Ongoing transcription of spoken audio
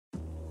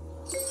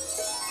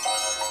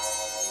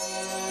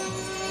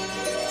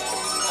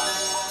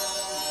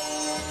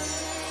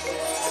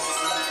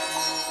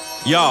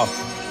Yo.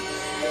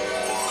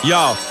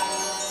 Yo.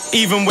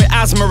 Even with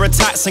asthma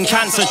attacks and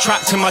cancer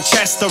trapped in my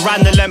chest, I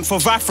ran the length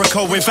of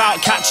Africa without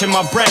catching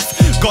my breath.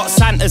 Got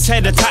Santa's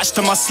head attached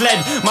to my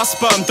sled. My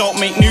sperm don't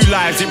make new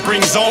lives, it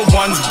brings old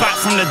ones back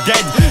from the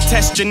dead.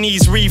 Test your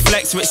knees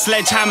reflex with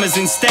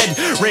sledgehammers instead.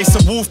 Race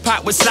a wolf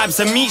pack with slabs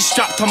of meat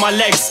strapped on my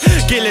legs.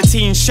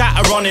 Guillotine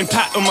shatter on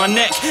impact on my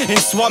neck. In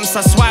swamps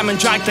I swam and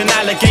dragged an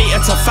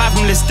alligator to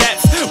fathomless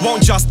depths.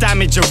 Won't just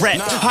damage a rep.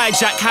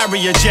 Hijack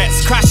Harrier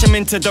jets, crash him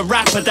into the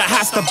rapper that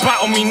has to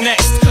battle me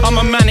next. I'm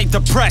a manic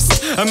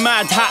depressed, a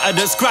mad hatter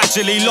that's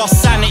gradually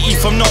lost sanity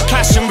from not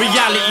cashing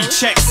reality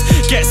checks.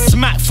 Get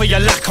smacked for your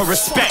lack of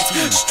respect.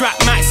 Strap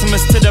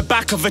Maximus to the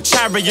back of a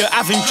chariot,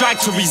 have him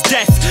dragged to his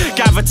death.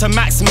 Gather to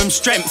maximum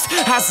strength,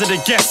 hazard a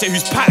guess at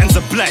whose patterns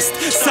are blessed.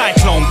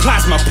 Cyclone,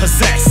 plasma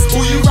possessed.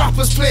 All you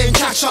rappers playing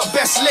catch up,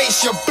 best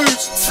lace your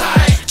boots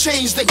tight.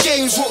 Change the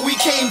game's what we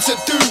came to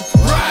do,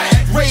 right?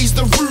 Raise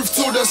the roof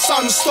till the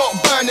sun stop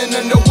burning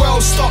and the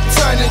world stop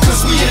turning,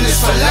 cause we in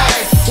this for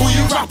life. All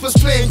you rappers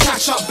playing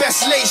catch up,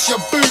 best lace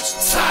your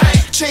boots tight.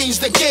 Change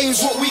the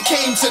game's what we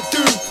came to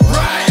do,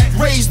 right?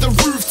 Raise the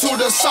roof till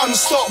the sun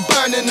stop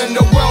burning and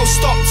the world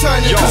stop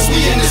turning, cause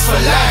we in this for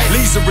life.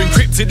 Laser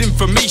encrypted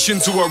information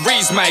to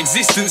erase my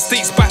existence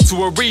dates back to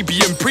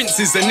Arabian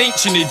princes and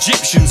ancient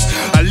Egyptians.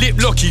 I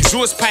lip lock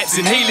exhaust pipes,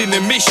 inhaling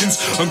emissions,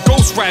 and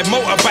ghost ride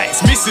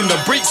motorbikes, missing the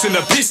brakes and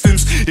the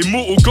pistons.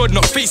 Immortal god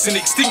not facing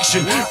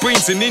extinction.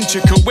 Brains an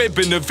intricate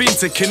webbing of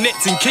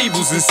interconnecting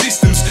cables and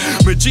systems.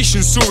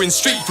 Magicians soaring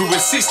straight through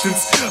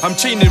assistance. I'm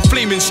chaining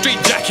flaming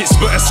straight jackets,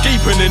 but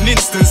escaping an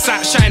instance.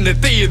 Outshine the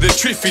day of the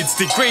Triffids,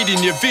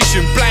 degrading your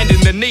vision, blinding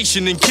the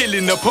nation and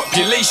killing the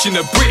population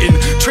of Britain.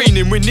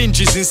 Training with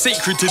ninjas in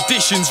sacred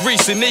traditions,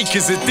 racing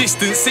acres of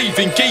distance,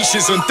 saving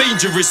geishas on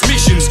dangerous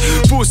missions.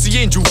 Force the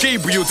angel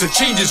Gabriel to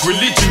change his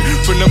religion,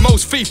 from the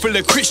most faithful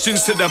of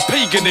Christians to the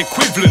pagan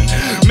equivalent.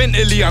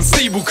 Mentally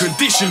unstable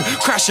condition,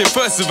 crashing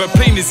first of a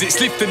plane as it's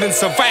lifting and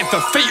survived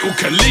a fatal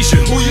collision.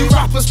 All you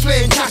rappers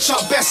playing catch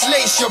up, best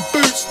lace your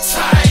boots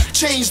tight.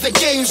 Change the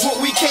game's what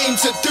we came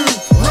to do,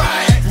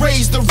 right?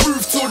 Raise the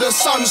roof till the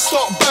sun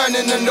stop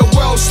burning and the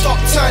world stop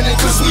turning,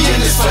 cause we in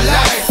this for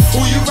life.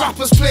 All you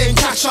rappers playing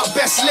catch up,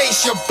 best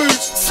lace your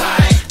boots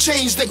tight.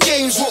 Change the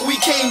game's what we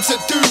came to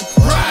do,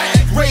 right?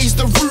 Raise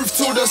the roof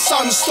till the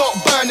sun stop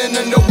burning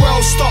and the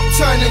world stop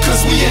turning,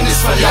 cause we in this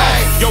for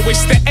life. Yo,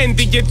 it's the end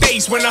of your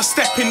days when I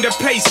step in the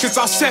place, cause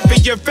I'll sever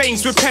your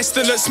veins with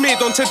pestilence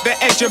smeared onto the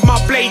edge of my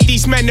blade.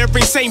 These men are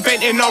insane,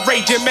 venting our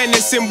rage in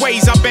menacing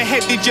ways. I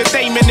beheaded your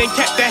daemon and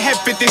kept the head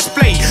for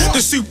display.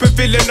 The super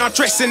villain I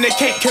dress in the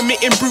cake,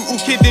 committing brutal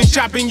killing,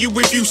 jabbing you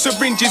with use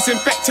syringes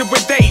infected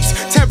with AIDS.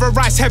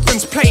 Terrorize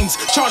heaven's planes,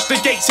 charge the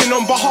gates in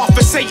on behalf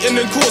of Satan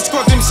and cause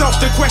God himself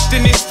to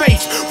question his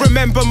faith.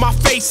 Remember my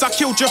face, I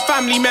killed your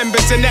family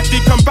members, and if you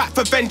come back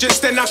for vengeance,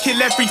 then I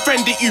kill every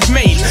friend that you've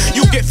made.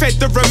 You'll get fed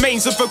the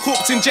remains of a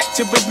corpse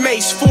injected with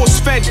mace, force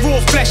fed raw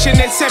flesh and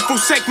then several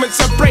segments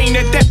of brain.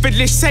 A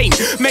devilish saint,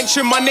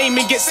 mention my name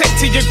and get sent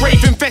to your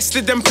grave,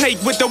 infested and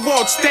plagued with the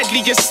world's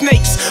deadliest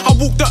snakes. I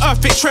walk the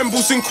earth, it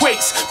trembles and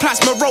quakes.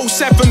 Plasma roll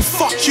 7,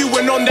 fuck you,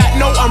 and on that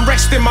note I'm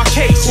resting my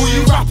case. All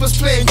you rappers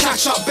playing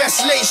catch up,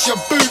 best lace your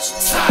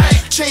boots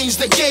tight. Change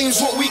the game's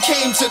what we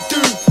came to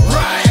do,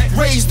 right?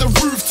 Raise the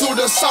roof till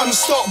the sun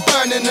stop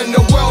burning and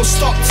the world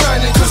stop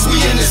turning, cause we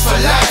in this for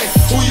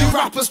life. All you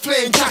rappers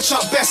playing catch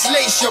up, best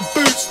lace your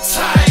boots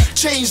tight.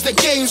 Change the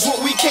game's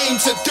what we came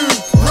to do,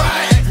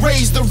 right?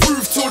 Raise the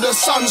roof till the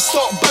sun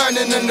stop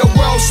burning and the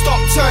world stop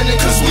turning,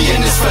 cause we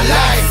in this for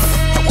life.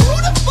 Who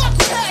the fuck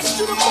passed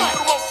you the mic?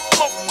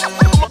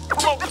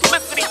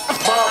 Multiplicity.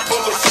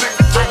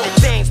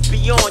 Things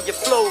beyond your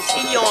flows,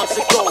 eons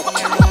ago.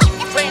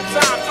 Same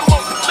time, the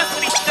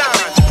multiplicity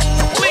shines.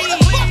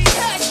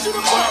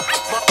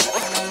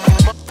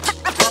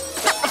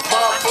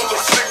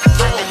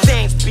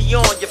 Things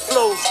beyond your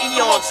flows,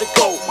 eons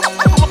ago.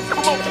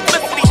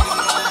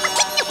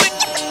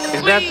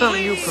 Is that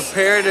something you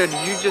prepared, or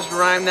did you just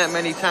rhyme that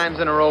many times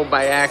in a row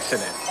by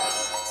accident?